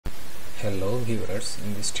Hello viewers,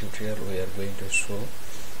 in this tutorial we are going to show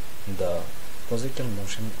the projectile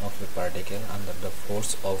motion of a particle under the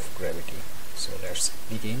force of gravity. So let's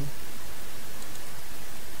begin.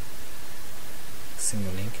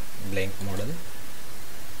 Simulink blank model.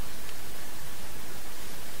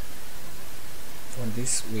 For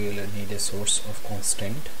this we will need a source of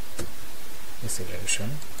constant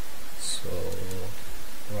acceleration. So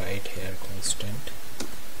write here constant.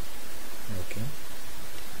 Okay.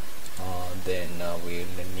 Then we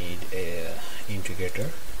will need a integrator.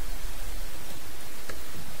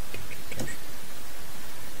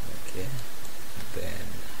 Okay, then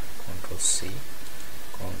Control C,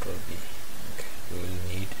 Control V. Okay, we will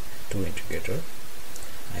need two integrator.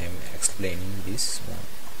 I am explaining this one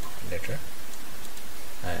later,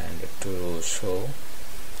 and to show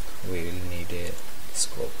we will need a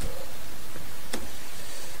scope.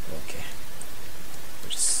 Okay,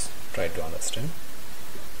 let's try to understand.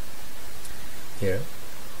 Here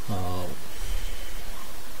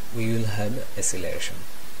we will have acceleration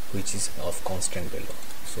which is of constant value.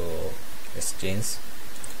 So let's change.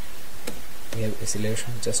 We have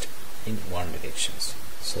acceleration just in one direction.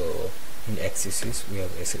 So in x-axis we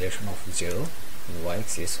have acceleration of 0, in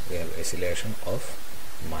y-axis we have acceleration of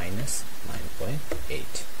minus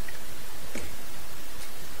 9.8.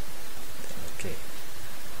 Okay,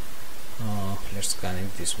 let's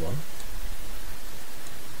connect this one.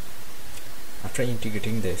 After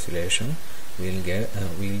integrating the acceleration, we'll get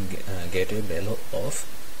a value of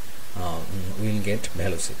we'll get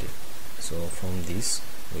velocity. So from this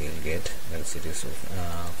we'll get velocity. So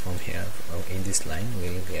from here in this line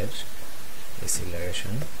we'll get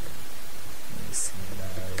acceleration,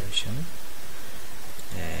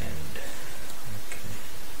 and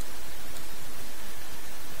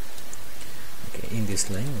okay, in this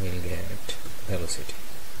line we'll get velocity.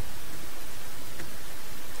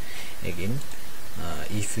 Again,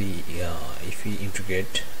 if we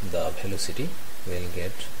integrate the velocity, we'll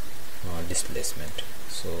get displacement.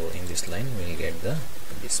 So in this line we'll get the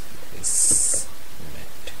displacement.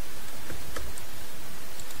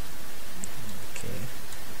 Okay,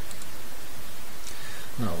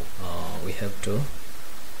 now we have to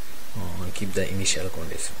keep the initial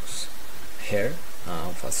conditions. Here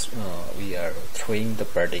first we are throwing the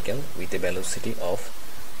particle with a velocity of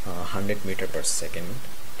 100 meter per second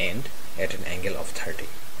and at an angle of 30.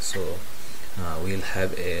 So we'll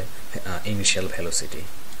have a initial velocity.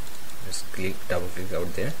 Just double click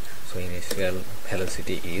out there. So initial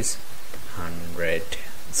velocity is 100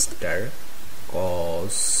 star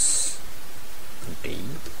cos d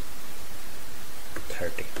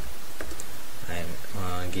 30. I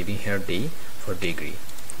am giving here d for degree.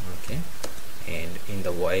 Okay, and in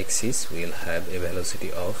the y-axis we'll have a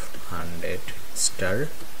velocity of 100 star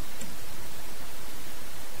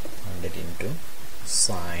 100 into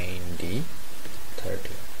sine d 30.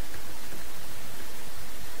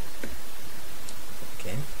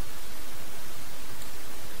 Okay,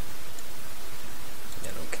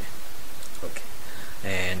 then okay,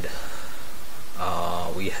 and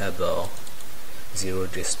we have a 0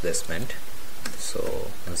 displacement, so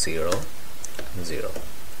 0 0.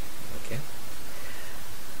 Okay,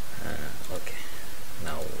 okay,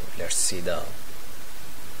 now let's see the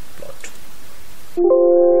plot.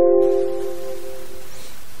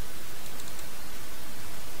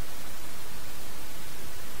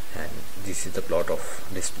 And this is the plot of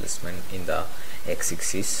displacement in the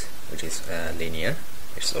x-axis, which is linear.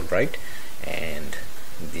 It's all right, and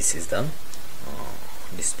this is the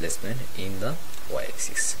displacement in the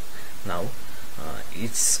y-axis. Now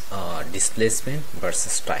it's displacement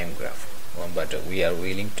versus time graph, but we are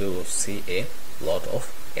willing to see a plot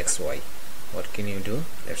of xy. What can you do?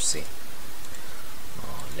 Let's see.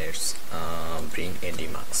 Let's bring a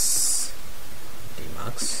dmax.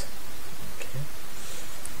 Okay,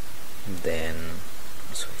 then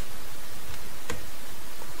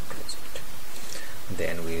close it.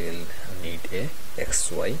 Then we will need a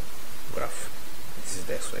xy graph. This is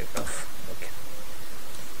the xy graph. Okay,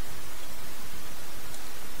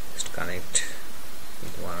 just connect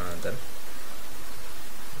with one another.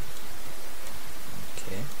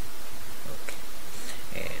 Okay,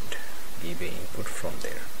 and give a input from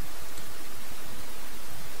there.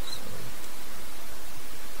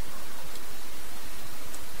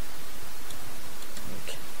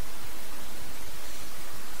 Okay.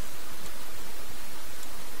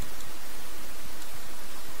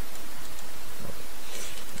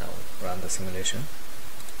 Now run the simulation.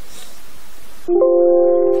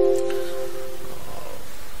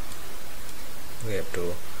 We have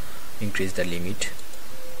to increase the limit.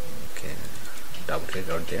 Okay, double click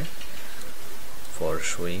out there. for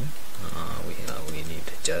showing we need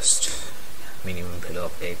just minimum value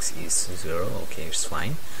of x is 0. Okay, it's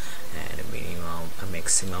fine. And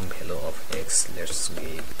maximum value of x, let's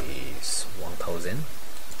give is 1000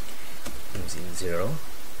 using 0,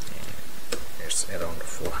 and it's around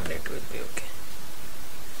 400 will be okay.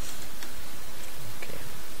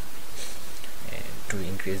 And to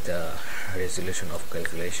increase the resolution of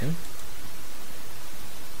calculation,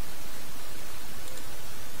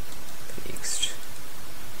 fixed,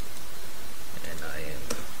 and I am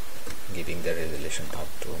giving the resolution up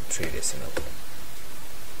to 3 decimal.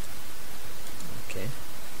 Okay,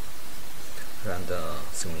 run the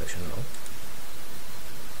simulation now. Okay.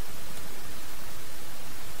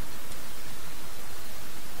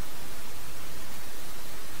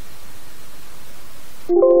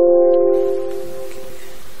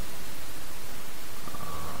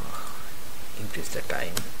 Increase the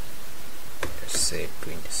time, let's say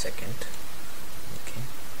 20 seconds. Okay,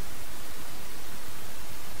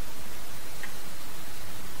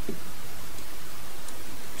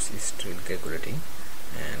 it's still calculating,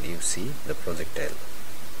 and you see the projectile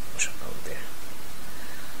motion out there.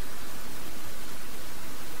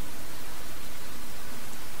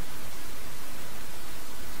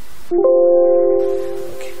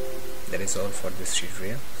 Okay, that is all for this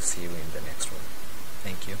tutorial. See you in the next one.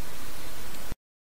 Thank you.